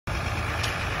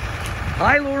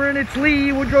Hi Lauren, it's Lee,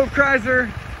 Woodgrove Chrysler.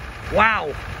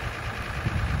 Wow.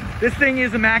 This thing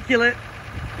is immaculate.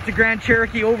 It's a Grand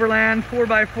Cherokee Overland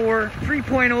 4x4,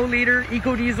 3.0 liter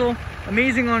EcoDiesel.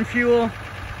 Amazing on fuel.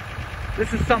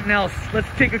 This is something else. Let's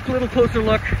take a little closer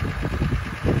look.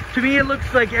 To me, it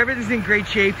looks like everything's in great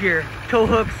shape here. Tow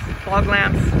hooks, fog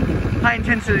lamps, high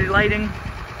intensity lighting.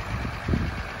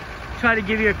 Try to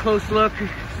give you a close look.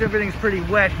 Everything's pretty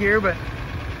wet here, but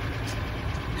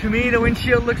to me, the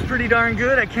windshield looks pretty darn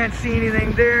good. I can't see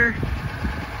anything there.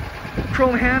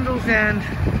 Chrome handles and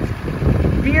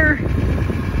mirror.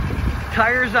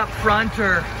 Tires up front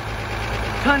are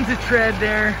tons of tread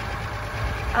there.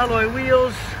 Alloy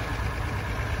wheels.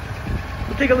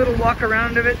 We'll take a little walk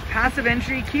around of it. Passive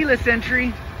entry, keyless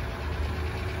entry.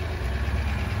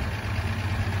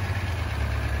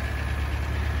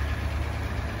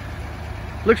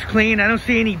 Looks clean. I don't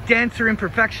see any dents or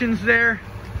imperfections there.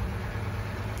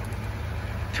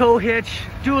 Tow hitch,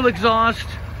 dual exhaust,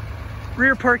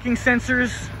 rear parking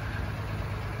sensors,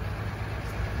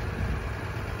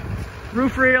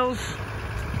 roof rails.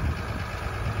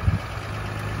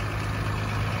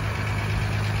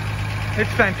 It's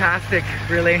fantastic,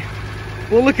 really.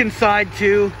 We'll look inside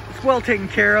too. It's well taken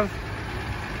care of.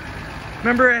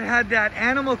 Remember, it had that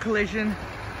animal collision.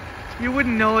 You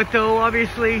wouldn't know it though,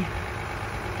 obviously.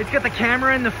 It's got the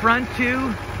camera in the front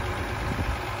too.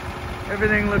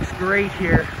 Everything looks great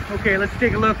here. Okay, let's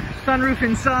take a look. Sunroof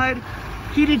inside,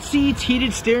 heated seats,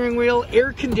 heated steering wheel,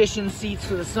 air-conditioned seats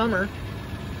for the summer.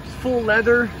 Full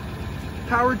leather,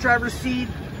 power driver's seat,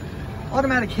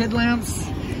 automatic headlamps,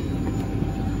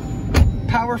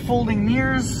 power folding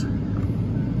mirrors.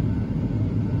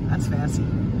 That's fancy.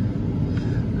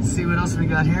 Let's see what else we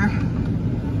got here.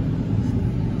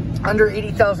 Under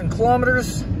 80,000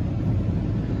 kilometers.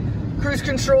 Cruise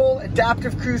control,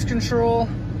 adaptive cruise control,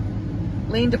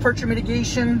 lane departure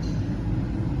mitigation,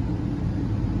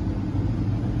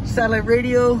 satellite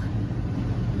radio.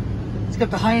 It's got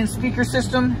the high-end speaker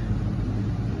system.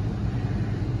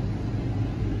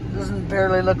 Doesn't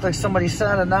barely look like somebody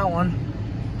sat in that one.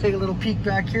 Take a little peek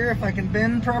back here if I can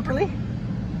bend properly.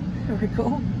 There we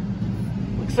go.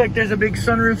 Looks like there's a big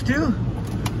sunroof too.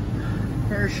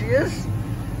 There she is.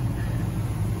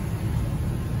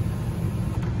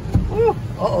 Ooh,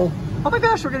 uh-oh. Oh my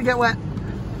gosh, we're gonna get wet.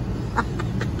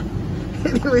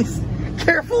 Anyways,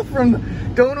 careful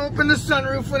don't open the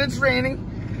sunroof when it's raining.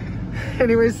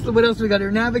 Anyways, what else we got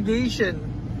here? Navigation.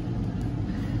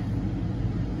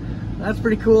 That's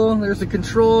pretty cool. There's the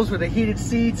controls with the heated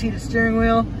seats, heated steering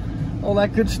wheel, all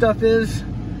that good stuff is.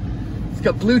 It's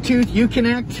got Bluetooth,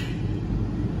 Uconnect.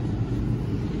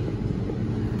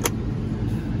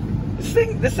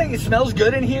 This thing smells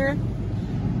good in here.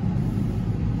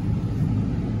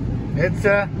 It's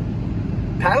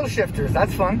paddle shifters,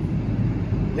 that's fun.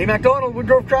 Lee MacDonald,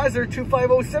 Woodgrove Chrysler,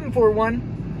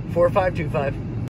 250-741-4525.